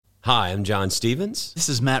Hi, I'm John Stevens, This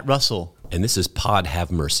is Matt Russell. and this is Pod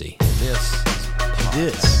Have Mercy. This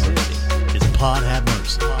is Pod Have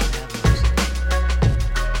Mercy.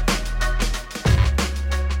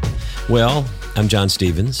 Well, I'm John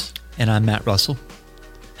Stevens. And I'm Matt Russell.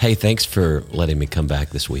 Hey, thanks for letting me come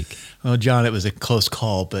back this week. Well, John, it was a close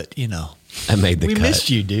call, but I made the we cut.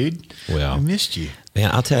 missed you, dude. Well, we missed you.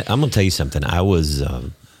 Man, I'm going to tell you something. I was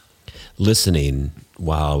listening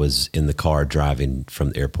while I was in the car driving from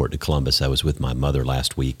the airport to Columbus. I was with my mother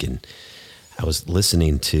last week, and I was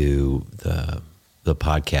listening to the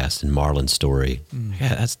podcast and Marlon's story.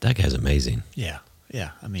 Yeah, that guy's amazing. Yeah.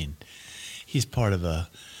 I mean, he's one of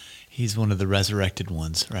the resurrected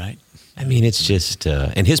ones, right? I mean, it's just,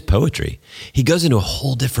 and his poetry, he goes into a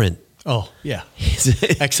whole different. Oh, yeah.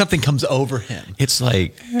 Like something comes over him. It's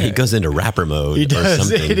like he goes into rapper mode He or does.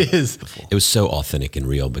 something. It is. It was so authentic and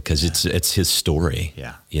real because it's his story.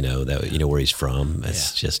 Yeah. Where he's from.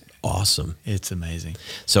 It's just awesome. It's amazing.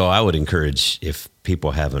 So I would encourage, if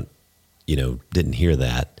people haven't, didn't hear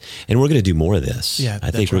that, and we're going to do more of this. Yeah, I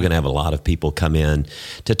think we're going to have a lot of people come in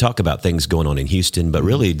to talk about things going on in Houston, but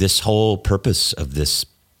really this whole purpose of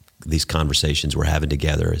these conversations we're having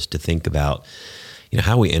together is to think about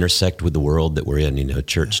how we intersect with the world that we're in,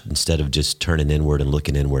 church, instead of just turning inward and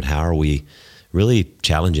looking inward, how are we really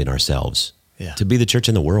challenging ourselves to be the church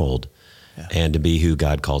in the world and to be who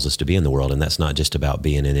God calls us to be in the world? And that's not just about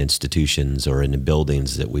being in institutions or in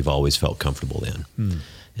buildings that we've always felt comfortable in.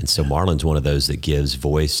 And so Marlon's one of those that gives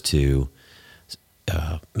voice to,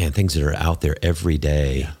 things that are out there every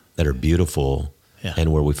day that are beautiful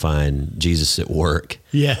and where we find Jesus at work.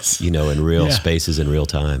 Yes. In real spaces in real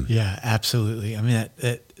time. Yeah, absolutely. I mean,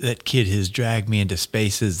 that kid has dragged me into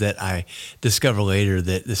spaces that I discover later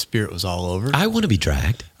that the Spirit was all over. I want to be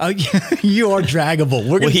dragged. Oh, you are draggable.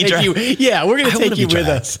 We're going to take you. Yeah, we're going to take you with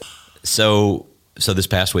us. So this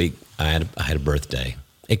past week, I had a birthday.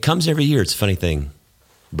 It comes every year. It's a funny thing,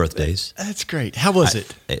 birthdays. That's great. How was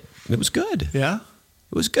it? It was good. Yeah?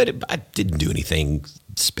 It was good. I didn't do anything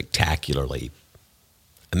spectacularly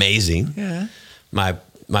amazing. Yeah. My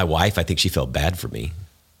wife, I think she felt bad for me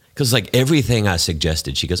because like everything I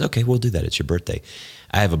suggested, she goes, "Okay, we'll do that. It's your birthday."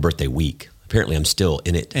 I have a birthday week. Apparently, I'm still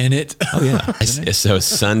in it. Oh yeah. So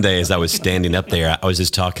Sunday, as I was standing up there, I was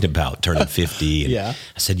just talking about turning 50. And I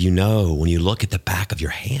said, when you look at the back of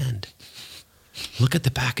your hand, look at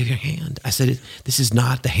the back of your hand. I said, this is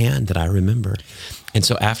not the hand that I remember. And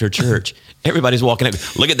so after church, everybody's walking up.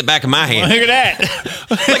 Look at the back of my hand. Look at that.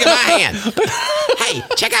 Look at my hand. Hey,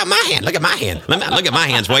 check out my hand. Look at my hand. Look at my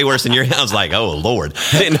hand's way worse than your hand. I was like, oh, Lord.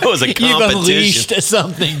 I didn't know it was a competition. You've unleashed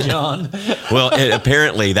something, John. Well,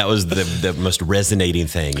 apparently that was the most resonating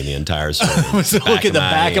thing in the entire story. Look at the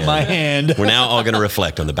back of my hand. We're now all going to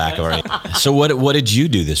reflect on the back of our hand. So what did you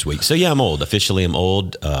do this week? So yeah, I'm old. Officially, I'm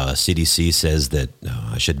old. CDC says that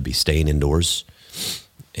I should be staying indoors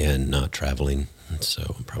and not traveling.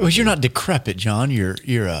 So probably. Well, you're not decrepit, John. You're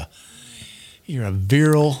a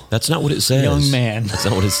virile. That's not what it says. Young man. That's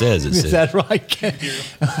not what it says. Is that right?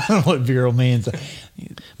 I don't know what virile means.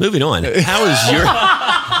 Moving on. How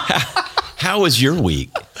was your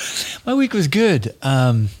week? My week was good.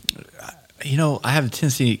 I have a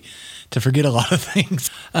tendency to forget a lot of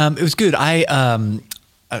things. It was good.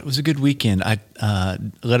 It was a good weekend. I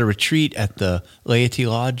led a retreat at the Laity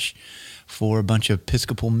Lodge for a bunch of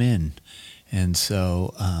Episcopal men. And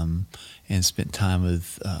so, and spent time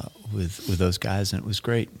with those guys, and it was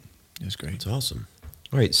great. It was great. It's awesome.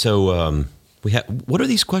 All right, so what are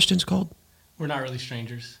these questions called? We're not really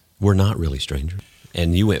strangers. We're not really strangers.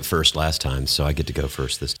 And you went first last time, so I get to go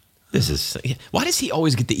first this time. Why does he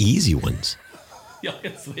always get the easy ones? Y'all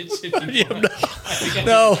can switch if you want.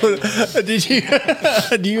 No,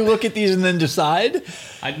 do you look at these and then decide?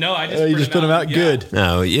 You just put them out. Yeah. Good.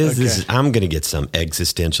 No, I'm going to get some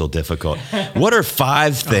existential difficult. What are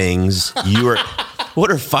five things you're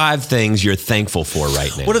thankful for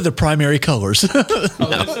right now? What are the primary colors? This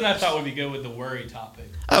one I thought would be good with the worry topic.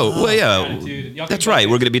 Oh, well, yeah, that's right.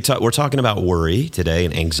 We're going to be we're talking about worry today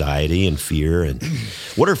and anxiety and fear. And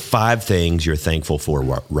what are five things you're thankful for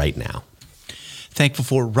right now? Thankful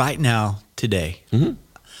for right now, today. Mm-hmm.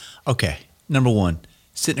 Okay, number one,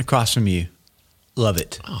 sitting across from you, love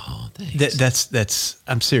it. Oh, thanks. That's.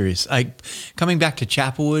 I'm serious. Coming back to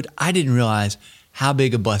Chapelwood, I didn't realize how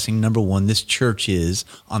big a blessing, number one, this church is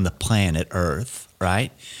on the planet Earth,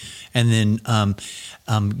 right? And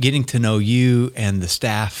then getting to know you and the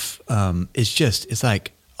staff, it's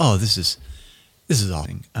like, oh, this This is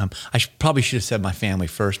awesome. Probably should have said my family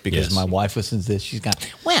first because Yes. my wife listens to this. She's got,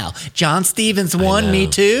 well, John Stevens won, me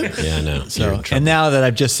too. Yeah, I know. You're So, in trouble. and now that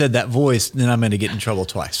I've just said that voice, then I'm going to get in trouble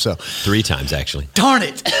twice. So, 3 times, actually. darn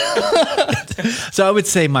it. So I would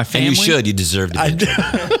say my family. And you should. You deserve to be in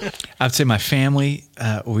trouble. I'd say my family.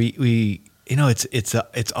 We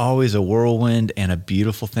it's always a whirlwind and a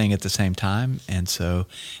beautiful thing at the same time. And so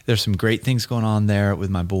there's some great things going on there with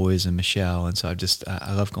my boys and Michelle. And so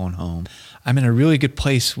I love going home. I'm in a really good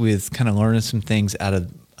place with kind of learning some things out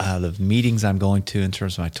of meetings I'm going to in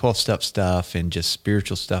terms of my 12-step stuff and just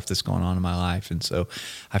spiritual stuff that's going on in my life. And so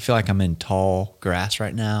I feel like I'm in tall grass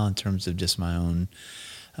right now in terms of just my own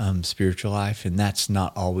spiritual life. And that's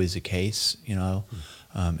not always the case,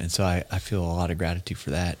 and so I feel a lot of gratitude for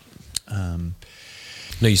that.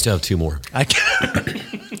 No, you still have 2 more.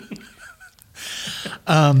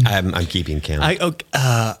 I'm keeping count.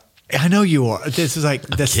 I know you are. This is like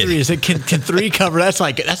that's kidding. 3. Is it, can 3 cover? That's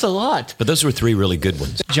a lot. But those were 3 really good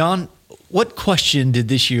ones. John, what question did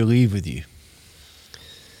this year leave with you?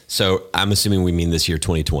 So I'm assuming we mean this year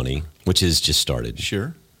 2020, which has just started.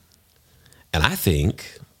 Sure. And I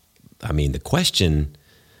think, the question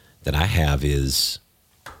that I have is,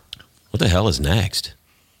 what the hell is next?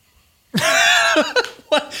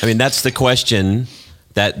 That's the question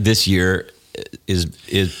that this year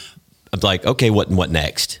is like, okay, what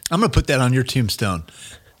next? I'm going to put that on your tombstone.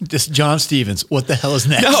 Just John Stevens. What the hell is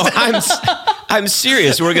next? No, I'm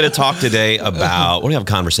serious. We're going to talk today about, we're going to have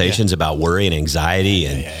conversations about worry and anxiety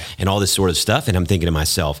and all this sort of stuff. And I'm thinking to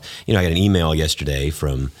myself, I got an email yesterday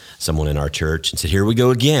from someone in our church and said, here we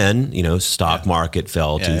go again. Stock market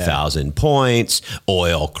fell 2,000 points.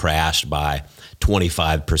 Oil crashed by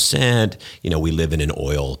 25%. We live in an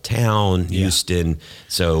oil town, Houston.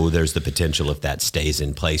 So there's the potential if that stays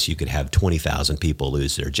in place, you could have 20,000 people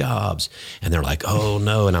lose their jobs. And they're like, oh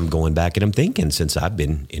no. And I'm going back and I'm thinking, since I've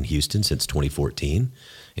been in Houston since 2014,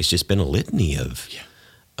 it's just been a litany of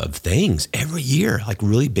things every year, like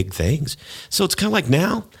really big things. So it's kind of like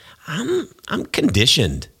now I'm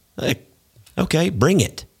conditioned. Like, okay, bring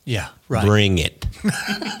it. Yeah, right. Bring it.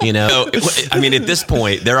 At this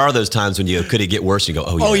point, there are those times when you could it get worse and you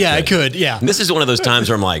go, it could. Yeah. And this is one of those times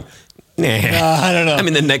where I'm like, nah. I don't know.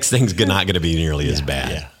 The next thing's not going to be nearly as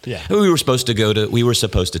bad. Yeah. We were supposed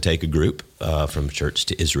to take a group from church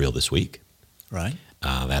to Israel this week. Right.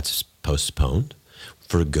 That's postponed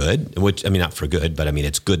for good, which, not for good, but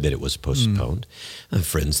it's good that it was postponed. I have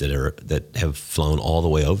friends that have flown all the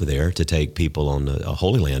way over there to take people on a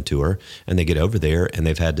Holy Land tour, and they get over there and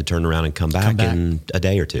they've had to turn around and come back in a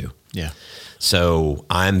day or 2. Yeah. So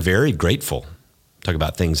I'm very grateful. Talk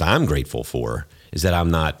about things I'm grateful for is that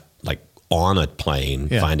I'm not like on a plane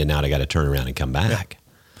finding out I got to turn around and come back.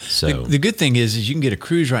 So the good thing is you can get a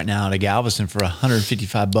cruise right now to Galveston for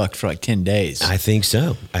 $155 for like 10 days. I think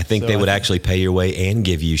so. I think they would actually pay your way and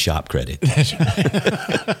give you shop credit. That's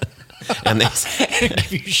right. and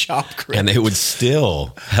give you shop credit. And they would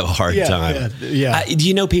still have a hard time. Yeah. Do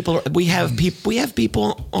you know we have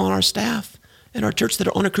people on our staff in our church that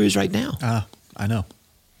are on a cruise right now. I know.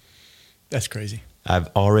 That's crazy. I've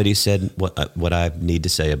already said what I need to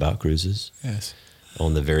say about cruises. Yes.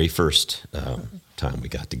 On the very first time we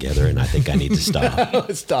got together, and I think I need to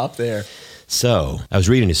stop. Stop there. So I was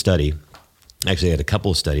reading a study. Actually, I had a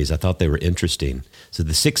couple of studies. I thought they were interesting. So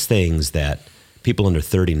the 6 things that people under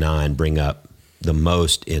 39 bring up the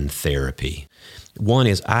most in therapy. One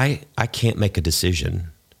is I can't make a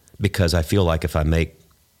decision because I feel like if I make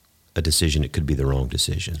a decision, it could be the wrong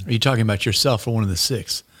decision. Are you talking about yourself or one of the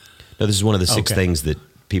 6? No, this is one of the 6 things that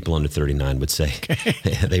people under 39 would say.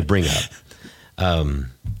 They bring up.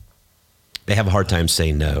 They have a hard time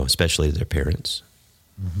saying no, especially to their parents.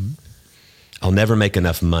 Mm-hmm. I'll never make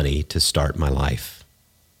enough money to start my life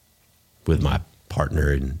with my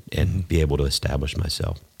partner and be able to establish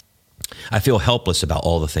myself. I feel helpless about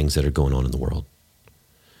all the things that are going on in the world.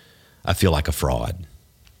 I feel like a fraud.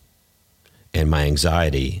 And my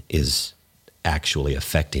anxiety is actually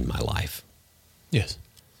affecting my life. Yes.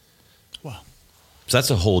 Wow. So that's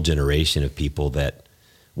a whole generation of people that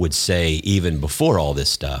would say, even before all this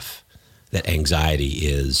stuff, that anxiety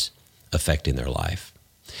is affecting their life.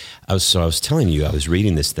 I was telling you, I was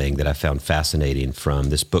reading this thing that I found fascinating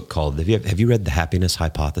from this book called, have you read The Happiness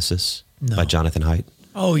Hypothesis by Jonathan Haidt?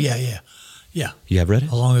 Oh, yeah. You have read it?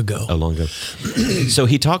 A long ago. So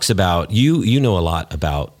he talks about, you know a lot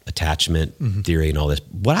about attachment theory and all this.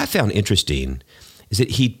 What I found interesting is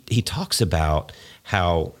that he talks about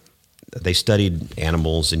how they studied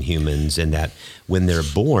animals and humans, and that when they're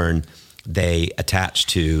born, they attach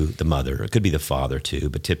to the mother. It could be the father too,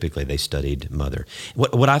 but typically they studied mother.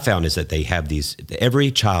 What I found is that they have these,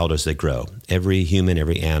 every child as they grow, every human,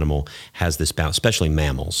 every animal has this balance, especially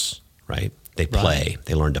mammals, right? They play,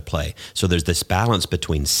 they learn to play. So there's this balance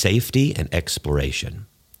between safety and exploration.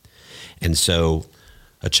 And so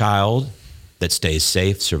a child that stays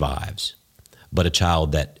safe survives, but a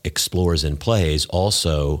child that explores and plays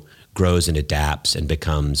also grows and adapts and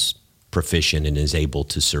becomes proficient and is able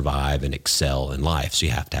to survive and excel in life. So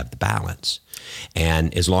you have to have the balance.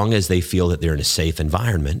 And as long as they feel that they're in a safe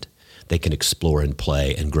environment, they can explore and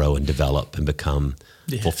play and grow and develop and become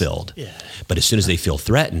fulfilled. Yeah. But as soon as they feel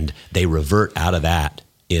threatened, they revert out of that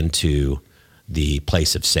into the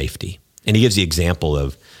place of safety. And he gives the example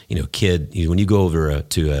of, when you go over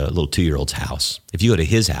to a little 2-year-old's house, if you go to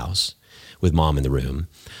his house with mom in the room,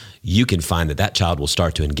 you can find that child will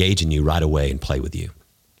start to engage in you right away and play with you.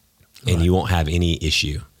 And you won't have any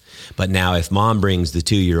issue. But now if mom brings the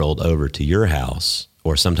 2-year-old over to your house,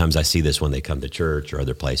 or sometimes I see this when they come to church or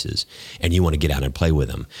other places, and you want to get out and play with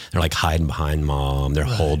them. They're like hiding behind mom, they're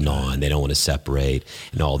holding on, they don't want to separate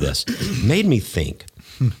and all this. Made me think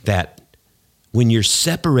that when you're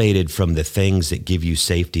separated from the things that give you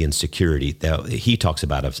safety and security, that he talks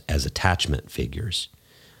about as attachment figures.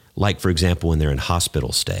 Like, for example, when they're in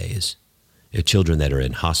hospital stays, children that are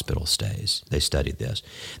in hospital stays, they studied this.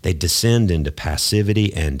 They descend into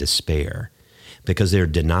passivity and despair because they're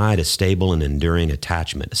denied a stable and enduring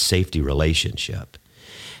attachment, a safety relationship.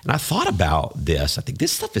 And I thought about this. I think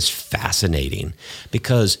this stuff is fascinating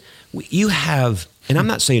because you have, and I'm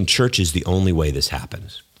not saying church is the only way this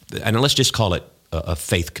happens, and let's just call it a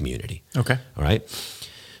faith community. Okay. All right.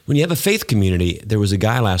 When you have a faith community, there was a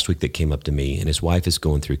guy last week that came up to me, and his wife is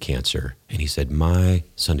going through cancer. And he said, my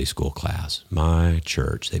Sunday school class, my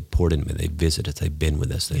church, they poured into me, they visited, they've been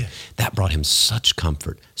with us. That brought him such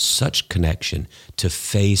comfort, such connection to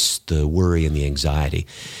face the worry and the anxiety.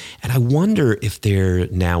 And I wonder if there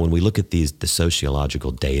now, when we look at the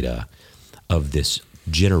sociological data of this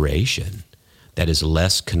generation that is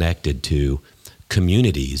less connected to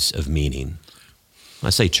communities of meaning, I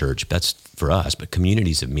say church, that's for us, but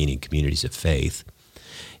communities of meaning, communities of faith.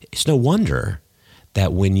 It's no wonder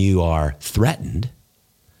that when you are threatened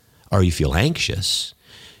or you feel anxious,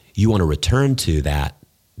 you want to return to that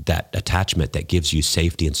attachment that gives you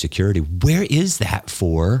safety and security. Where is that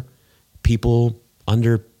for people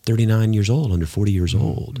under 39 years old, under 40 years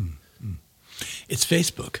old? It's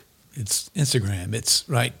Facebook. It's Instagram. It's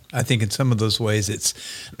right. I think in some of those ways, it's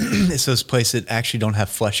those places that actually don't have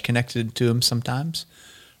flesh connected to them sometimes,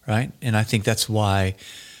 right? And I think that's why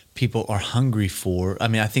people are hungry for. I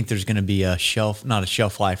mean, I think there's going to be not a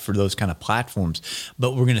shelf life for those kind of platforms,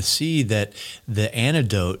 but we're going to see that the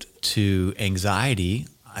antidote to anxiety,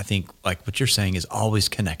 I think, like what you're saying, is always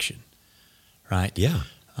connection, right? Yeah.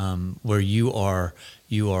 Where you are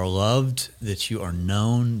loved, that you are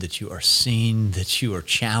known, that you are seen, that you are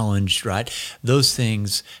challenged, right? Those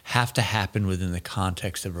things have to happen within the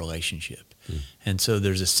context of relationship. And so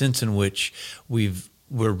there's a sense in which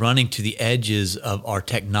we're running to the edges of our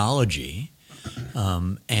technology,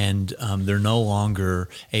 and they're no longer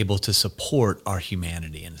able to support our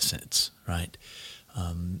humanity in a sense, right?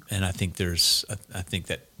 And I think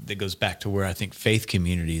that goes back to where I think faith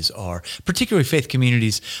communities are, particularly faith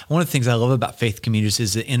communities. One of the things I love about faith communities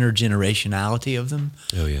is the intergenerationality of them.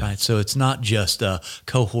 Oh, yeah. Right? So it's not just a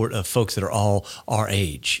cohort of folks that are all our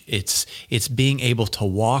age. It's being able to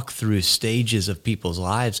walk through stages of people's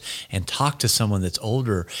lives and talk to someone that's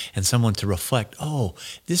older and someone to reflect, oh,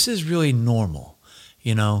 this is really normal,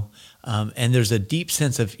 and there's a deep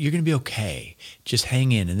sense of you're going to be okay. Just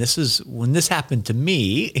hang in. And this is when this happened to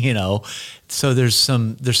me, so there's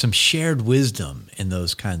some shared wisdom in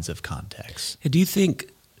those kinds of contexts. Do you think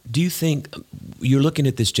you're looking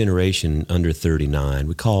at this generation under 39?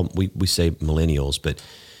 We say millennials, but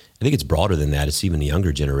I think it's broader than that. It's even the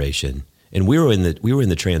younger generation. And we were in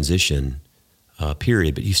the transition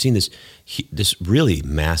period, but you've seen this really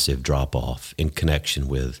massive drop off in connection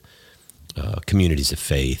with communities of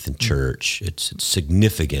faith and church. It's a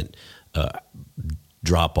significant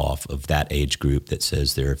drop off of that age group that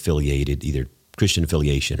says they're affiliated, either Christian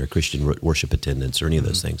affiliation or Christian worship attendance or any of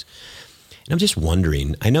those things. And I'm just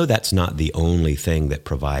wondering, I know that's not the only thing that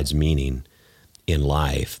provides meaning in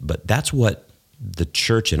life, but that's what the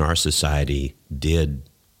church in our society did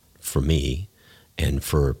for me and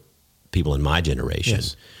for people in my generation.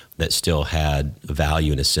 Yes. That still had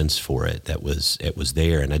value and a sense for it. It was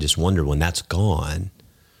there, and I just wonder when that's gone,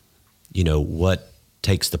 what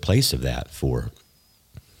takes the place of that for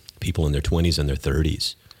people in their 20s and their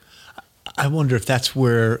 30s. I wonder if that's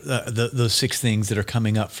where those 6 things that are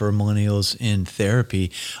coming up for millennials in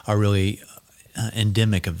therapy are really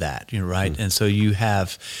endemic of that, right? And so you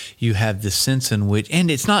have this sense in which, and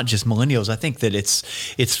it's not just millennials. I think that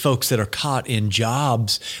it's folks that are caught in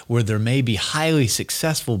jobs where they're maybe highly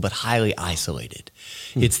successful but highly isolated.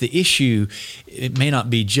 It's the issue. It may not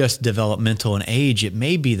be just developmental and age. It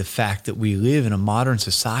may be the fact that we live in a modern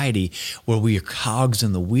society where we are cogs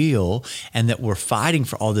in the wheel, and that we're fighting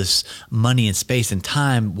for all this money and space and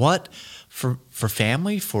time. For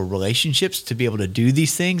family, for relationships, to be able to do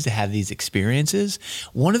these things, to have these experiences.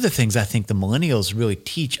 One of the things I think the millennials really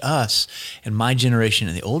teach us, and my generation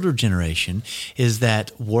and the older generation, is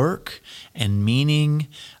that work and meaning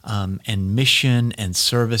and mission and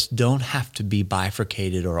service don't have to be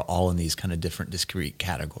bifurcated or all in these kind of different discrete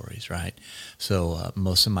categories, right? So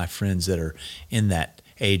most of my friends that are in that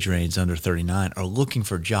age range under 39 are looking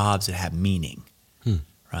for jobs that have meaning.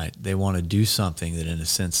 Right? They want to do something that, in a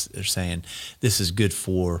sense, they're saying,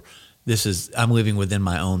 I'm living within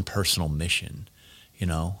my own personal mission,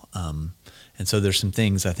 And so there's some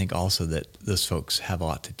things I think also that those folks have a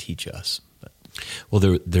lot to teach us.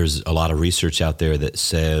 Well, there's a lot of research out there that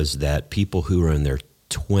says that people who are in their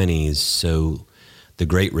 20s, so the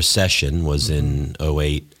Great Recession was in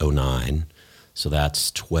 08, 09, so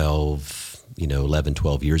that's 11,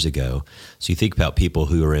 12 years ago. So you think about people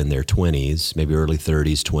who are in their 20s, maybe early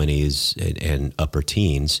 30s, 20s, and upper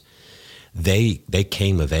teens, they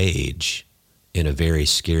came of age in a very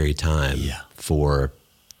scary time for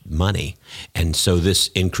money. And so this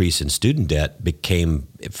increase in student debt became,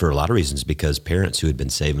 for a lot of reasons, because parents who had been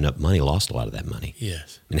saving up money lost a lot of that money.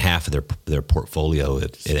 Yes. And half of their portfolio,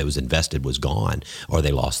 if it was invested, was gone, or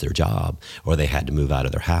they lost their job, or they had to move out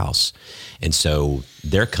of their house. And so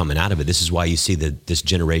they're coming out of it. This is why you see this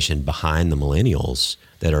generation behind the millennials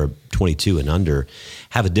that are 22 and under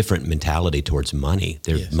have a different mentality towards money.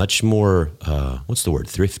 They're much more, what's the word,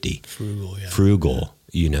 thrifty. Frugal, yeah. Frugal.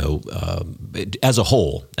 As a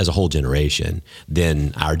whole generation,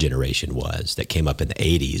 than our generation was, that came up in the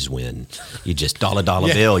 80s when you just dollar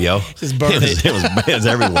bill, yo. Just burn it. It was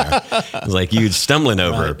everywhere. It was like you stumbling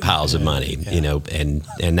over piles of money,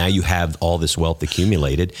 and now you have all this wealth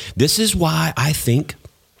accumulated. This is why I think,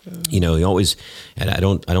 you always, and I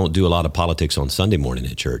don't do a lot of politics on Sunday morning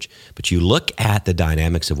at church, but you look at the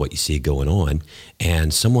dynamics of what you see going on,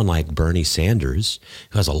 and someone like Bernie Sanders,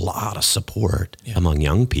 who has a lot of support among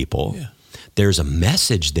young people, there's a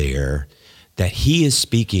message there that he is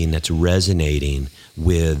speaking that's resonating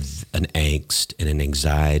with an angst and an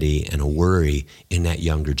anxiety and a worry in that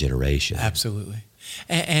younger generation. Absolutely.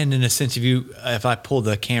 And in a sense, if I pull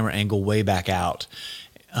the camera angle way back out,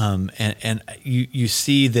 and you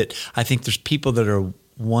see that I think there's people that are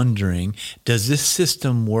wondering, does this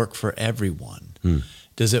system work for everyone?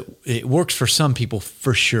 Does it works for some people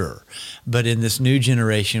for sure, but in this new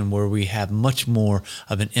generation where we have much more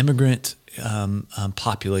of an immigrant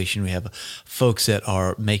population, we have folks that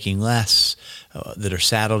are making less, that are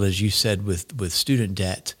saddled, as you said, with student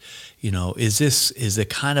debt. Is the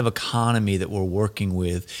kind of economy that we're working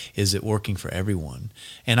with, is it working for everyone?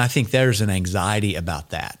 And I think there's an anxiety about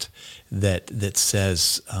that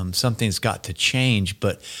says something's got to change,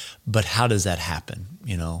 but how does that happen?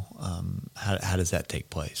 How does that take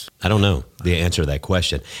place? I don't know the answer to that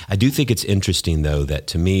question. I do think it's interesting, though, that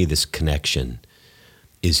to me this connection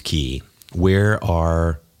is key. Where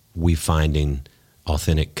are we finding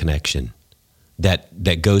authentic connection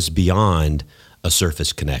that goes beyond a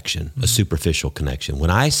surface connection, a superficial connection? When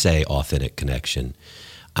I say authentic connection,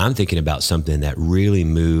 I'm thinking about something that really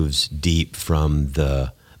moves deep from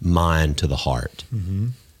the mind to the heart,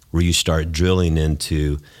 where you start drilling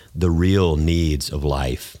into the real needs of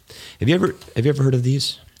life. Have you ever heard of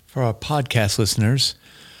these? For our podcast listeners.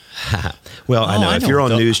 Well, I know if you're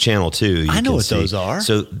on News Channel 2, I know what those are.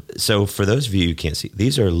 So for those of you who can't see,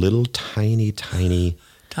 these are little tiny dolls.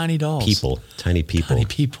 Tiny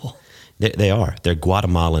people. They are. They're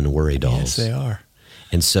Guatemalan worry dolls. Yes, they are.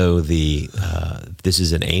 And so this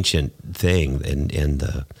is an ancient thing, and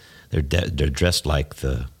they're dressed like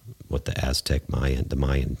the Aztec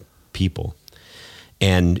Mayan people.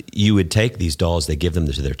 And you would take these dolls, they give them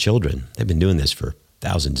to their children. They've been doing this for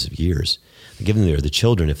thousands of years. They give them to the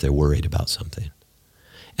children if they're worried about something.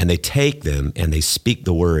 And they take them and they speak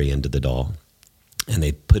the worry into the doll, and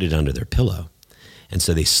they put it under their pillow. And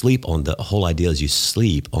so they sleep on, the whole idea is you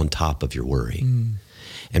sleep on top of your worry.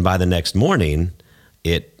 And by the next morning,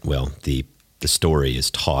 the story is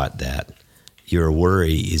taught that your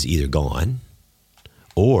worry is either gone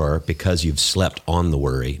Or because you've slept on the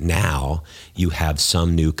worry, now you have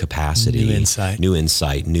some new capacity, new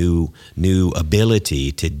insight, new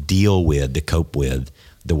ability to deal with, to cope with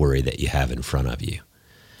the worry that you have in front of you.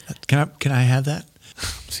 Can I have that?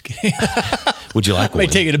 Just kidding. Would you like one? I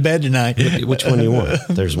may take it to bed tonight. Which one do you want?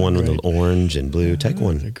 There's one with orange and blue. Take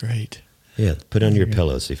one. They're great. Yeah, put it under your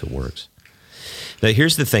pillow, see if it works. Now,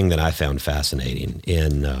 here's the thing that I found fascinating.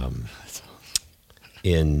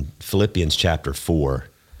 In Philippians chapter 4,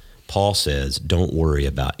 Paul says, don't worry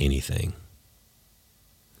about anything.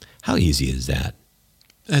 How easy is that?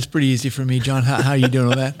 That's pretty easy for me, John. How are you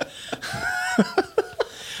doing on that?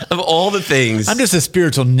 Of all the things... I'm just a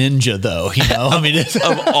spiritual ninja, though. I mean,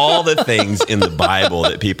 of all the things in the Bible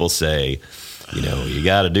that people say, you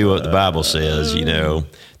got to do what the Bible says,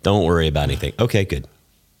 don't worry about anything. Okay, good.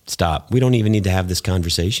 Stop. We don't even need to have this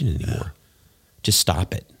conversation anymore. Just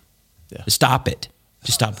stop it. Yeah. Stop it.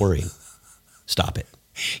 Just stop worrying. Stop it.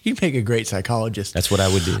 You'd make a great psychologist. That's what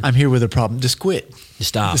I would do. I'm here with a problem. Just quit. Just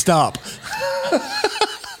stop. Just stop.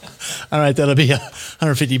 All right, that'll be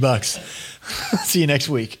 $150. See you next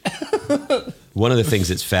week. One of the things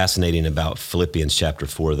that's fascinating about Philippians chapter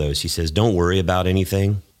 4, though, is he says, don't worry about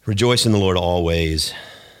anything. Rejoice in the Lord always.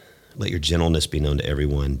 Let your gentleness be known to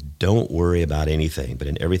everyone. Don't worry about anything, but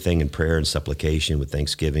in everything in prayer and supplication with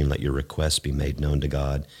thanksgiving, let your requests be made known to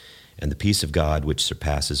God. And the peace of God, which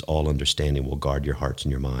surpasses all understanding, will guard your hearts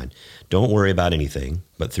and your mind. Don't worry about anything,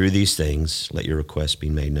 but through these things, let your requests be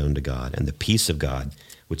made known to God. And the peace of God,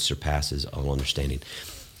 which surpasses all understanding.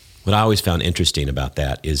 What I always found interesting about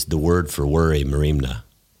that is the word for worry, merimna,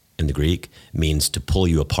 in the Greek, means to pull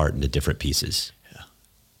you apart into different pieces. Yeah.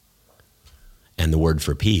 And the word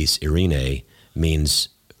for peace, irene, means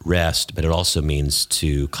rest, but it also means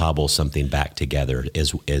to cobble something back together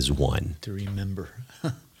as one. To remember.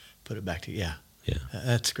 Put it back to, yeah. Yeah.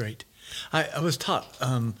 That's great. I was taught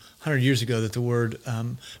 100 years ago that the word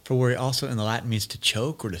for worry also in the Latin means to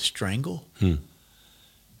choke or to strangle. And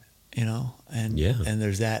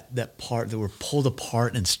there's that part that we're pulled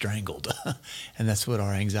apart and strangled. And that's what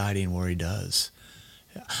our anxiety and worry does.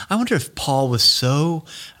 I wonder if Paul was so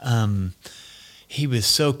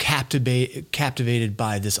captivated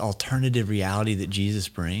by this alternative reality that Jesus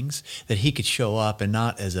brings, that he could show up and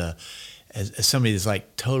not as somebody that's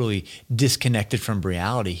like totally disconnected from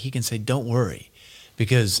reality. He can say, don't worry,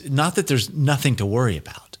 because not that there's nothing to worry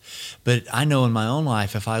about, but I know in my own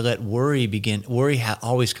life, if I let worry begin,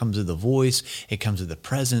 always comes with a voice, it comes with a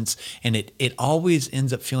presence, and it always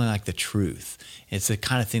ends up feeling like the truth. It's the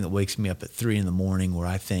kind of thing that wakes me up at 3 a.m. where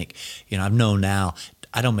I think, I've known now,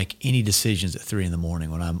 I don't make any decisions at 3 a.m.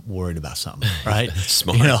 when I'm worried about something, right?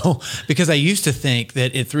 Smart. Because I used to think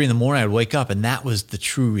that at 3 a.m. I'd wake up and that was the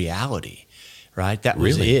true reality, right? That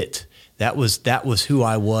was it. That was who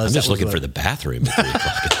I was. I'm just looking for the bathroom at 3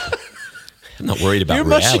 o'clock. I'm not worried about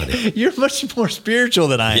reality. You're much more spiritual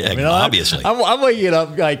than I am. Obviously. I'm waking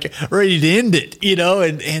up like ready to end it,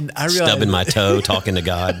 and I realize. Stubbing my toe, talking to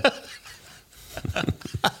God.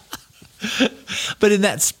 But in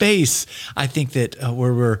that space, I think that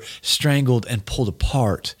where we're strangled and pulled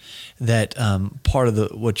apart, that part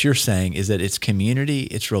of what you're saying is that it's community,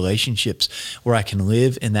 it's relationships where I can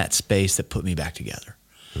live in that space that put me back together,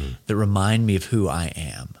 that remind me of who I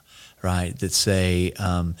am, right? That say,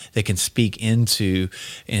 they can speak into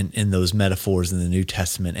in those metaphors in the New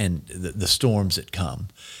Testament and the storms that come,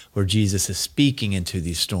 where Jesus is speaking into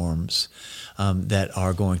these storms that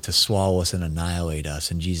are going to swallow us and annihilate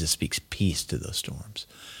us, and Jesus speaks peace to those storms,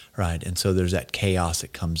 right? And so there's that chaos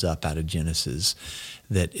that comes up out of Genesis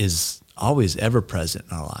that is always ever present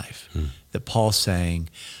in our life, that Paul's saying,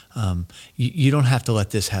 you don't have to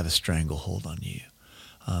let this have a stranglehold on you.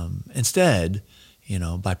 Instead,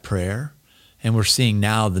 by prayer, and we're seeing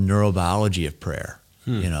now the neurobiology of prayer,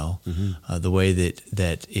 the way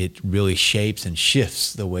that it really shapes and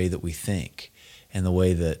shifts the way that we think, and the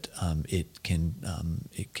way that it can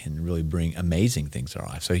really bring amazing things to our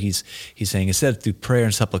life. So he's saying, instead through prayer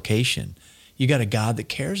and supplication, you got a God that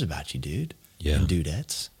cares about you, dude, and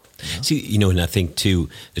dudettes. See, and I think too,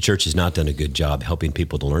 the church has not done a good job helping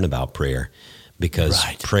people to learn about prayer, because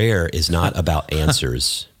prayer is not about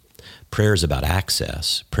answers. Prayer is about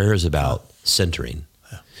access. Prayer is about centering.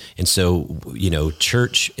 And so,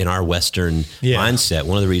 church in our Western mindset,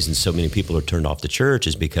 one of the reasons so many people are turned off the church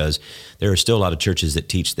is because there are still a lot of churches that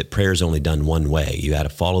teach that prayer is only done one way. You got to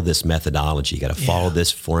follow this methodology. You got to follow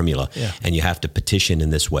this formula, and you have to petition in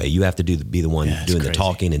this way. You have to be the one doing the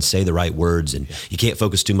talking and say the right words, and you can't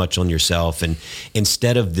focus too much on yourself. And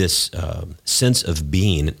instead of this sense of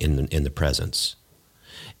being in the presence,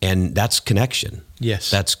 and that's connection.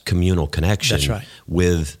 Yes, that's communal connection. That's right.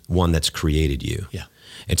 With one that's created you. Yeah.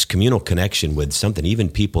 It's communal connection with something. Even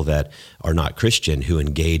people that are not Christian who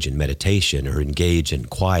engage in meditation or engage in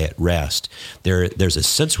quiet rest, there's a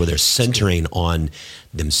sense where they're centering on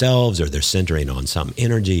themselves, or they're centering on some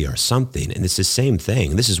energy or something. And it's the same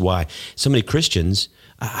thing. This is why so many Christians,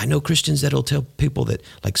 I know Christians that'll tell people that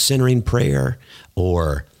like centering prayer,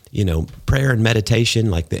 or prayer and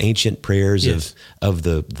meditation, like the ancient prayers of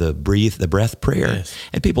the breath prayer. Yes.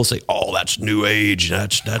 And people say, "Oh, that's New Age.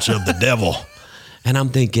 That's of the devil." And I'm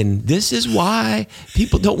thinking, this is why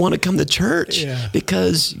people don't want to come to church,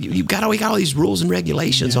 because we got all these rules and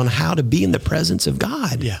regulations on how to be in the presence of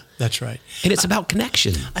God. Yeah, that's right. And it's about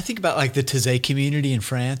connection. I think about like the Taizé community in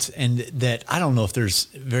France, and that I don't know if there's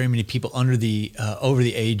very many people over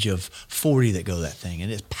the age of 40 that go to that thing,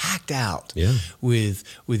 and it's packed out with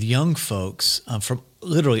young folks from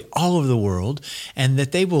literally all over the world, and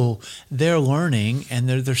that they're learning, and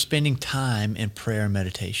they're spending time in prayer and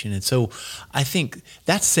meditation. And so I think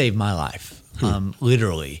that saved my life,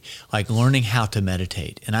 literally, like learning how to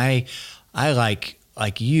meditate. And I like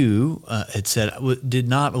you had said, did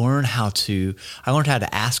not learn I learned how to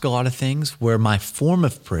ask a lot of things, where my form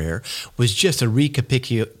of prayer was just a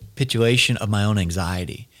recapitulation of my own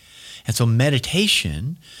anxiety. And so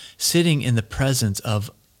meditation, sitting in the presence of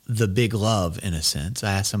the big love, in a sense.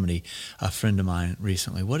 I asked a friend of mine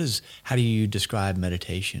recently, how do you describe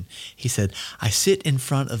meditation? He said, I sit in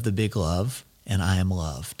front of the big love and I am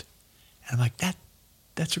loved. And I'm like,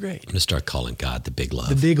 that's great. I'm going to start calling God the big love.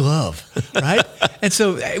 The big love, right? And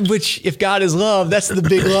so, which if God is love, that's the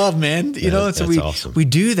big love, man. And so awesome. We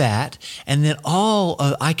do that, and then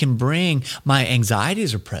I can bring, my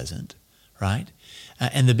anxieties are present, right?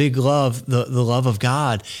 And the big love, the love of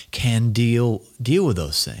God, can deal with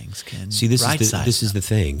those things. See, this is the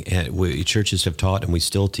thing. Churches have taught, and we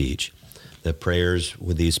still teach, the prayers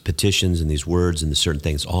with these petitions and these words and the certain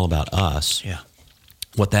things, all about us. Yeah.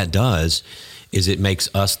 What that does is it makes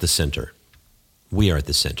us the center. We are at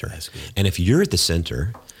the center. That's good. And if you're at the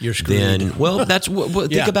center, you're screwed. Then, that's what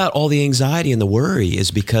think about all the anxiety and the worry is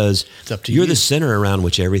because it's up to you're you. The center around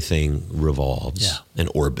which everything revolves and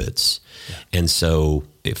orbits. Yeah. And so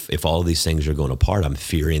if all of these things are going apart, I'm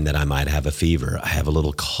fearing that I might have a fever. I have a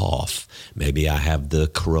little cough. Maybe I have the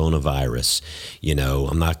coronavirus.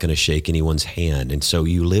 I'm not going to shake anyone's hand. And so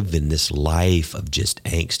you live in this life of just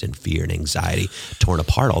angst and fear and anxiety, torn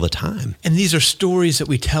apart all the time. And these are stories that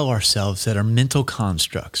we tell ourselves that are mental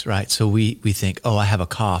constructs, right? So we think, oh, I have a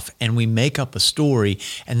cough, and we make up a story,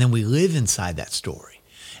 and then we live inside that story.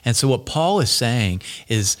 And so what Paul is saying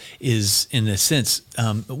is in a sense,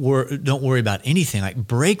 don't worry about anything. Like,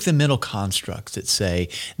 break the mental constructs that say,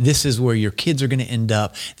 this is where your kids are going to end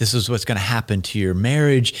up. This is what's going to happen to your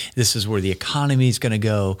marriage. This is where the economy is going to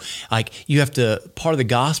go. Like, you have to, part of the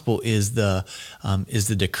gospel is the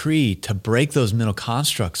decree to break those mental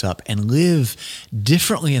constructs up and live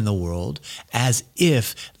differently in the world, as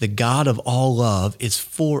if the God of all love is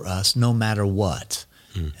for us no matter what.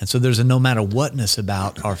 And so there's a no matter whatness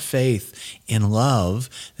about our faith in love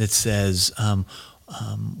that says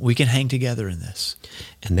we can hang together in this.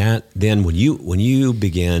 And that then when you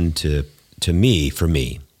begin for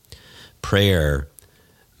me, prayer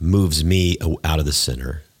moves me out of the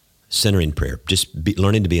center. Centering prayer,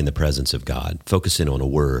 learning to be in the presence of God, focusing on a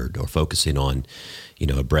word, or focusing on,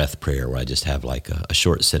 a breath prayer where I just have like a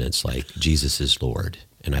short sentence like Jesus is Lord.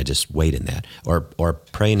 And I just wait in that, or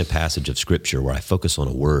praying a passage of scripture where I focus on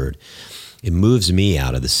a word. It moves me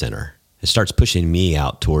out of the center. It starts pushing me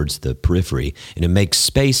out towards the periphery, and it makes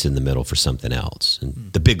space in the middle for something else.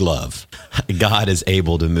 And the big love, God is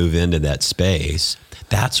able to move into that space.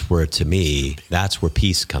 That's where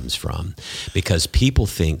peace comes from, because people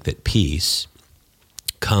think that peace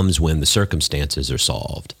comes when the circumstances are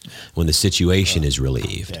solved, when the situation is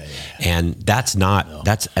relieved. And that's not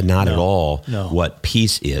at all what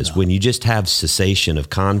peace is. When you just have cessation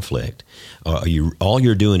of conflict, all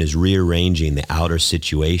you're doing is rearranging the outer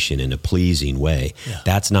situation in a pleasing way.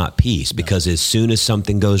 That's not peace, because as soon as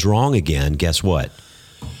something goes wrong again, guess what?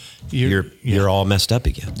 You're all messed up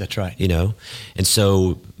again. That's right. And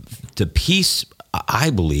so the peace,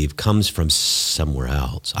 I believe, comes from somewhere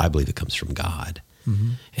else. I believe it comes from God.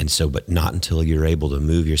 Mm-hmm. And so, but not until you're able to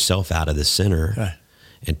move yourself out of the center,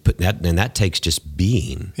 and put that, and that takes just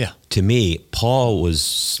being. Yeah. To me, Paul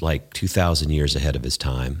was like 2,000 years ahead of his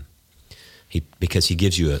time. Because he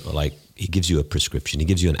gives you a prescription. He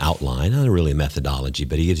gives you an outline, not really a methodology,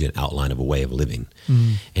 but he gives you an outline of a way of living.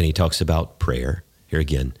 Mm-hmm. And he talks about prayer. Here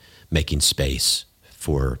again, making space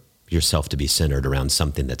for yourself to be centered around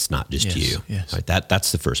something that's not just Yes, you. yes. Right?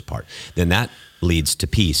 That's the first part. Then that leads to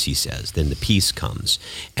peace, he says. Then the peace comes.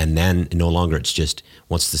 And then no longer it's just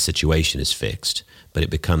once the situation is fixed, but it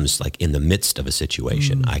becomes like in the midst of a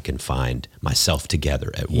situation, I can find myself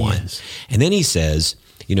together at one. Yes. And then he says,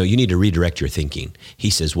 you need to redirect your thinking. He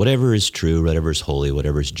says, whatever is true, whatever is holy,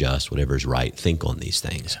 whatever is just, whatever is right, think on these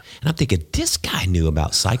things. Yeah. And I'm thinking, this guy knew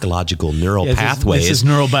about psychological neural pathways. This is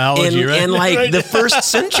neurobiology, right? In like the first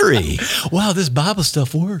century. Wow, this Bible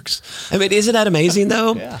stuff works. I mean, isn't that amazing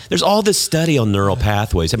though? Yeah. There's all this study on neural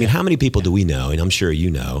pathways. I mean, how many people do we know? And I'm sure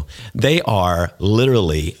you know, they are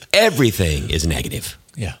literally, everything is negative.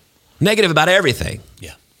 Yeah. Negative about everything.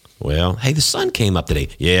 Yeah. Well, hey, the sun came up today.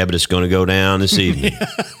 Yeah, but it's going to go down this evening.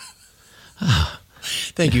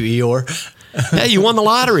 Thank you, Eeyore. Hey, you won the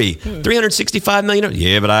lottery. $365 million.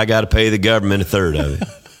 Yeah, but I got to pay the government a third of it.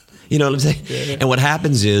 You know what I'm saying? Yeah. And what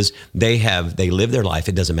happens is they live their life.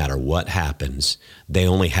 It doesn't matter what happens. They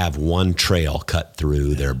only have one trail cut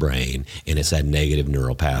through their brain, and it's that negative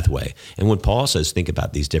neural pathway. And when Paul says, think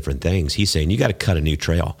about these different things, he's saying you got to cut a new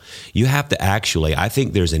trail. You have to actually, I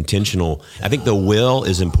think there's intentional, I think the will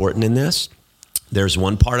is important in this. There's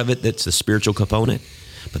one part of it that's the spiritual component,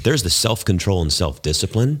 but there's the self-control and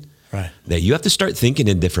self-discipline. Right. That you have to start thinking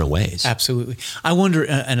in different ways. Absolutely. I wonder,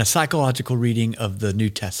 in a psychological reading of the New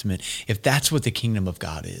Testament, if that's what the kingdom of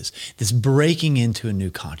God is, this breaking into a new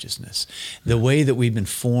consciousness, the way that we've been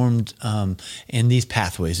formed in these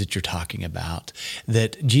pathways that you're talking about,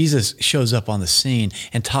 that Jesus shows up on the scene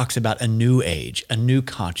and talks about a new age, a new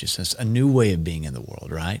consciousness, a new way of being in the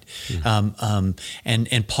world, right? Mm-hmm.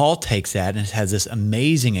 And Paul takes that and has this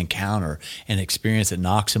amazing encounter and experience that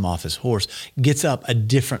knocks him off his horse, gets up a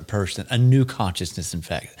different person, a new consciousness,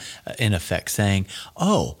 in effect, saying,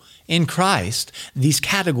 oh, in Christ, these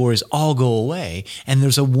categories all go away, and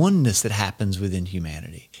there's a oneness that happens within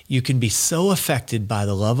humanity. You can be so affected by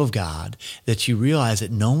the love of God that you realize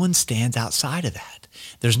that no one stands outside of that.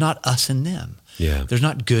 There's not us and them. Yeah. There's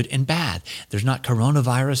not good and bad. There's not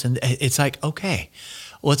coronavirus. And it's like, okay,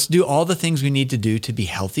 let's do all the things we need to do to be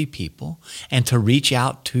healthy people and to reach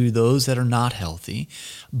out to those that are not healthy.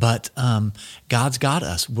 But God's got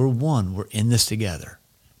us. We're one. We're in this together.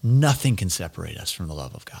 Nothing can separate us from the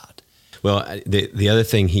love of God. Well, the other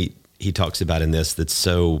thing he talks about in this that's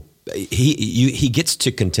so he gets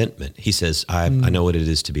to contentment. He says, I know what it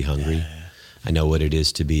is to be hungry. Yeah. I know what it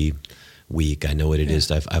is to be weak. I know what it is.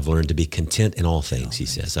 I've learned to be content in all things, he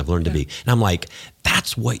says. I've learned to be. And I'm like,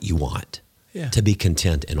 that's what you want. Yeah. To be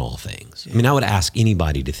content in all things. Yeah. I mean, I would ask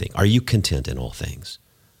anybody to think, are you content in all things?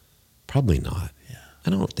 Probably not. Yeah. I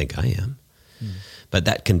don't think I am. But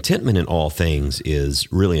that contentment in all things is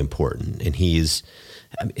really important. And he's,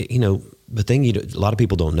 the thing a lot of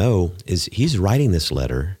people don't know is he's writing this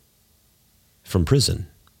letter from prison.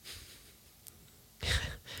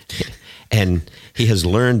 And he has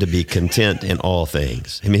learned to be content in all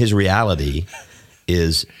things. I mean, his reality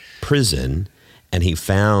is prison, and he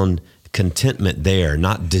found contentment there,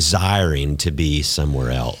 not desiring to be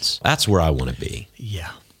somewhere else. That's where I want to be.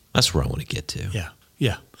 Yeah. That's where I want to get to. Yeah.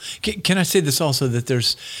 Yeah. Can I say this also, that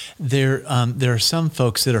there are some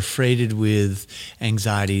folks that are freighted with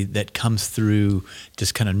anxiety that comes through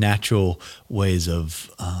just kind of natural ways of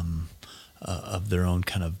their own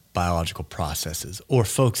kind of biological processes, or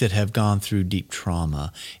folks that have gone through deep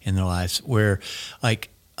trauma in their lives where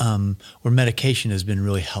medication has been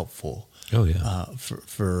really helpful. Oh yeah,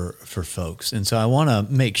 for folks. And so I want to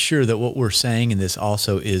make sure that what we're saying in this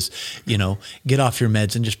also is, get off your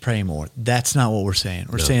meds and just pray more. That's not what we're saying.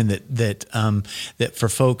 We're saying that for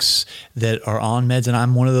folks that are on meds, and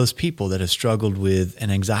I'm one of those people that has struggled with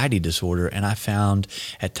an anxiety disorder, and I found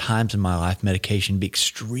at times in my life medication be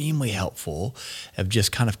extremely helpful of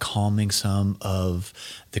just kind of calming some of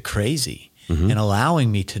the crazy and allowing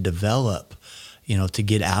me to develop, to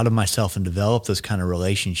get out of myself and develop those kind of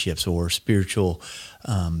relationships or spiritual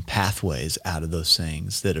pathways out of those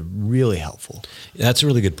things that are really helpful. That's a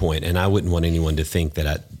really good point. And I wouldn't want anyone to think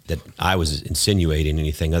that I was insinuating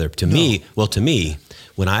anything other. To me,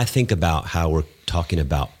 when I think about how we're talking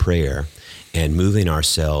about prayer and moving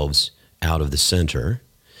ourselves out of the center,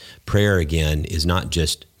 prayer, again, is not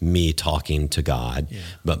just me talking to God,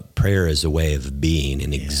 but prayer is a way of being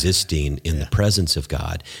and existing in the presence of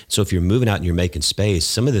God. So if you're moving out and you're making space,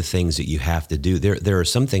 some of the things that you have to do, there are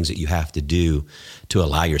some things that you have to do to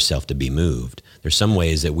allow yourself to be moved. There's some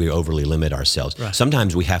ways that we overly limit ourselves. Right.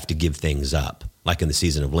 Sometimes we have to give things up. Like in the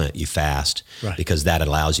season of Lent, you fast because that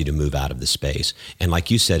allows you to move out of the space. And like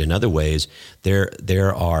you said, in other ways,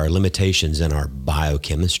 there are limitations in our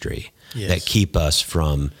biochemistry that keep us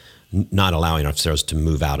from not allowing ourselves to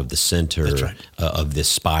move out of the center That's right. of this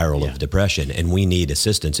spiral Yeah. of depression. And we need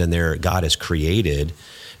assistance. And God has created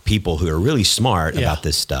people who are really smart Yeah. about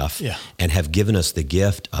this stuff Yeah. and have given us the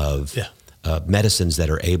gift of Yeah. medicines that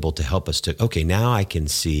are able to help us to, okay, now I can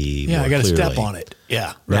see Yeah, more I got to clearly. step on it.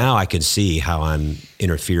 Yeah. Right. Now I can see how I'm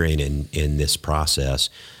interfering in this process,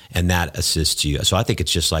 and that assists you. So I think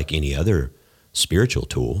it's just like any other spiritual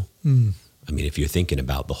tool. I mean, if you're thinking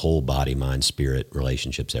about the whole body, mind, spirit,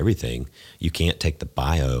 relationships, everything, you can't take the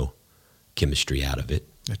biochemistry out of it.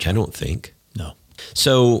 That's I don't think. No.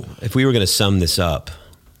 So if we were going to sum this up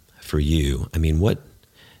for you, I mean, what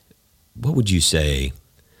would you say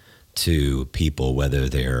to people, whether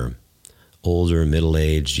they're older,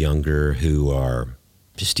 middle-aged, younger, who are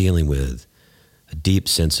just dealing with a deep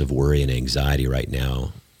sense of worry and anxiety right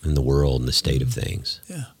now in the world and the state of things?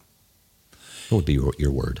 Yeah. What would be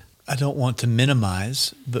your word? I don't want to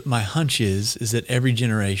minimize, but my hunch is that every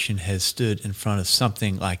generation has stood in front of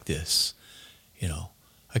something like this,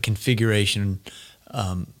 a configuration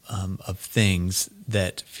of things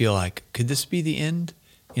that feel like, could this be the end?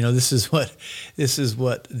 This is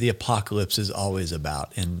what the apocalypse is always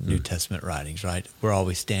about in New Testament writings, right? We're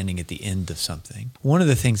always standing at the end of something. One of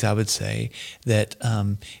the things I would say that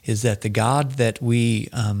is that the God that we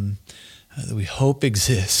hope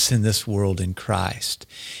exists in this world in Christ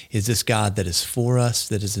is this God that is for us,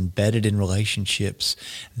 that is embedded in relationships,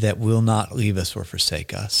 that will not leave us or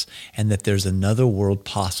forsake us, and that there's another world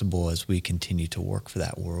possible as we continue to work for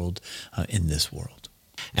that world in this world.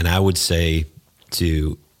 And I would say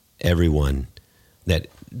to everyone that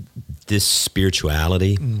this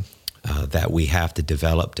spirituality that we have to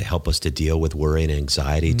develop to help us to deal with worry and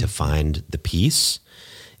anxiety, to find the peace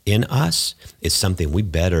in us, is something we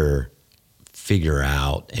better figure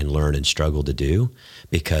out and learn and struggle to do,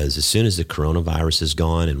 because as soon as the coronavirus is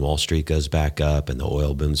gone and Wall Street goes back up and the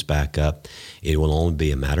oil booms back up, it will only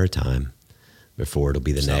be a matter of time before it'll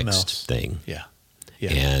be the Something next else. thing. Yeah.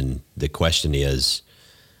 And the question is,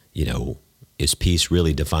 is peace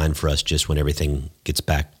really defined for us just when everything gets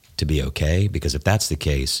back to be okay? Because if that's the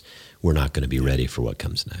case, we're not going to be ready for what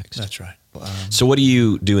comes next. That's right. So what are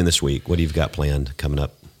you doing this week? What do you've got planned coming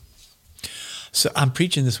up? So I'm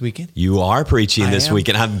preaching this weekend. You are preaching I this am.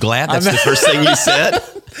 weekend. I'm glad that's the first thing you said.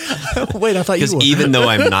 Wait, I thought you Because were. even though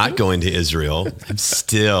I'm not going to Israel, am I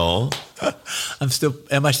still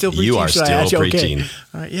preaching? You are Should I still ask you? Okay. preaching.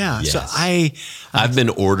 All right, yeah. So Yes. I've been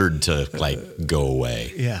ordered to go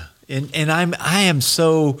away. yeah. And I'm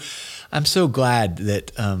so glad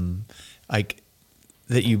that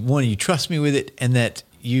that you trust me with it, and that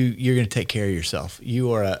you're going to take care of yourself.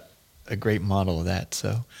 You are a great model of that.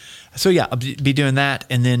 So yeah, I'll be doing that.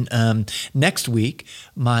 And then next week,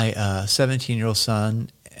 my 17-year-old son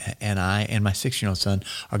and I and my 16-year-old son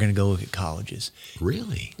are going to go look at colleges.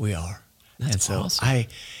 Really? We are. That's and so awesome.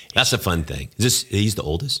 That's a fun thing. He's the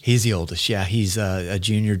oldest? He's the oldest, yeah. He's a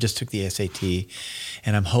junior, just took the SAT,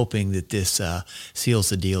 and I'm hoping that this seals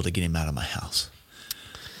the deal to get him out of my house.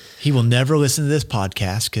 He will never listen to this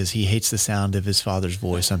podcast because he hates the sound of his father's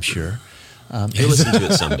voice, I'm sure. He'll listen to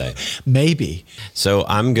it someday. Maybe. So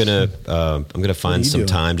I'm gonna find some doing?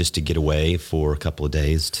 time just to get away for a couple of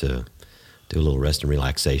days to do a little rest and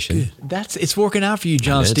relaxation. It's working out for you,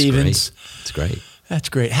 John It's Stevens. great. It's great. That's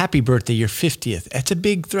great. Happy birthday, your 50th. That's a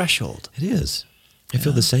big threshold. It is. I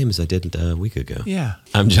feel the same as I did a week ago. Yeah.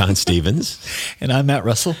 I'm John Stevens, And I'm Matt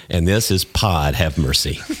Russell. and this is Pod Have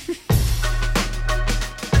Mercy.